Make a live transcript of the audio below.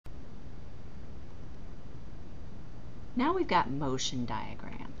Now we've got motion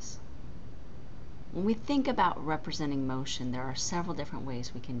diagrams. When we think about representing motion, there are several different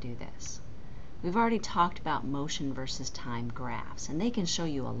ways we can do this. We've already talked about motion versus time graphs, and they can show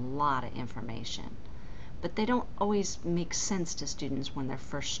you a lot of information, but they don't always make sense to students when they're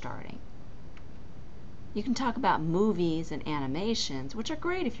first starting. You can talk about movies and animations, which are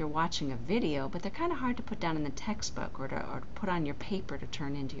great if you're watching a video, but they're kind of hard to put down in the textbook or to put on your paper to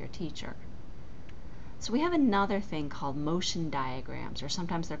turn into your teacher. So we have another thing called motion diagrams, or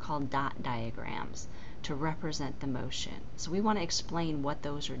sometimes they're called dot diagrams, to represent the motion. So we want to explain what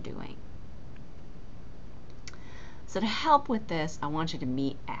those are doing. So to help with this, I want you to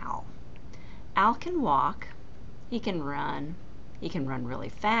meet Al. Al can walk, he can run really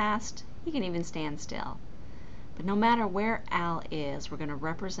fast, he can even stand still. But no matter where Al is, we're going to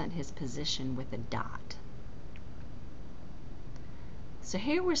represent his position with a dot. So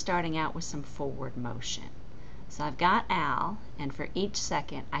here we're starting out with some forward motion. So I've got Al, and for each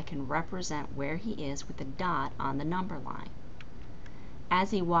second I can represent where he is with a dot on the number line.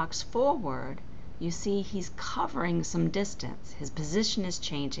 As he walks forward, you see he's covering some distance. His position is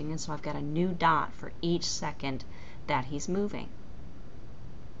changing, and so I've got a new dot for each second that he's moving.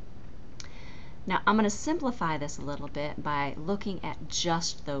 Now I'm going to simplify this a little bit by looking at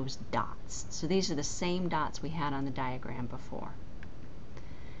just those dots. So these are the same dots we had on the diagram before.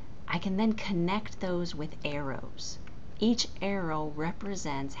 I can then connect those with arrows. Each arrow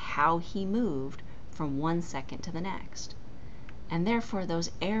represents how he moved from one second to the next. And therefore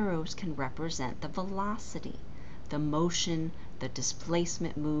those arrows can represent the velocity, the motion, the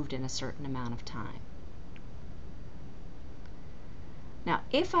displacement moved in a certain amount of time. Now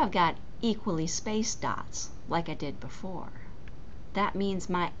if I've got equally spaced dots, like I did before, that means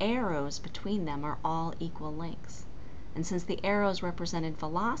my arrows between them are all equal lengths. And since the arrows represented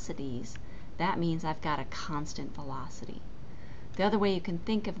velocities, that means I've got a constant velocity. The other way you can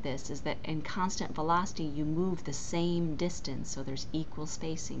think of this is that in constant velocity you move the same distance, so there's equal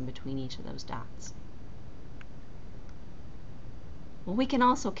spacing between each of those dots. Well, we can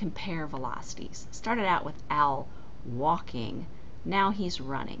also compare velocities. Started out with Al walking, now he's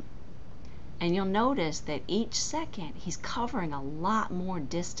running. And you'll notice that each second he's covering a lot more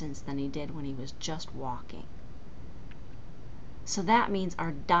distance than he did when he was just walking. So that means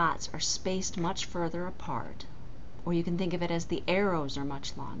our dots are spaced much further apart, or you can think of it as the arrows are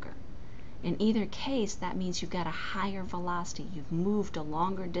much longer. In either case, that means you've got a higher velocity. You've moved a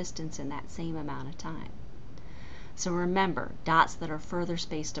longer distance in that same amount of time. So remember, dots that are further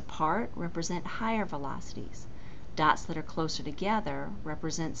spaced apart represent higher velocities. Dots that are closer together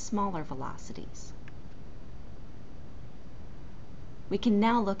represent smaller velocities. We can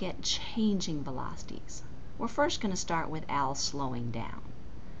now look at changing velocities. We're first going to start with Al slowing down.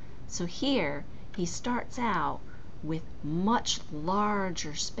 So here he starts out with much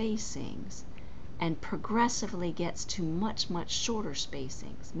larger spacings and progressively gets to much shorter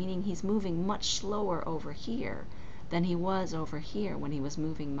spacings, meaning he's moving much slower over here than he was over here when he was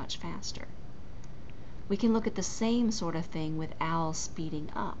moving much faster. We can look at the same sort of thing with Al speeding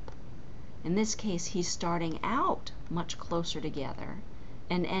up. In this case, he's starting out much closer together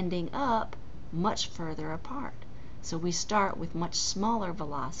and ending up much further apart. So we start with much smaller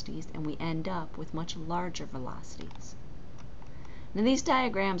velocities and we end up with much larger velocities. Now these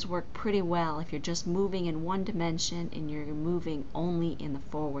diagrams work pretty well if you're just moving in one dimension and you're moving only in the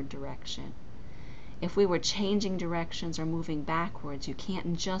forward direction. If we were changing directions or moving backwards, you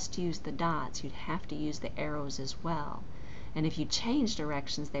can't just use the dots, you'd have to use the arrows as well. And if you change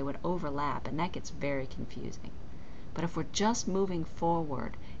directions, they would overlap, and that gets very confusing. But if we're just moving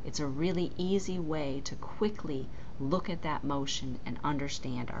forward, it's a really easy way to quickly look at that motion and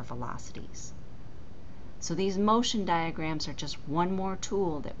understand our velocities. So these motion diagrams are just one more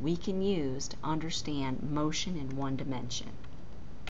tool that we can use to understand motion in one dimension.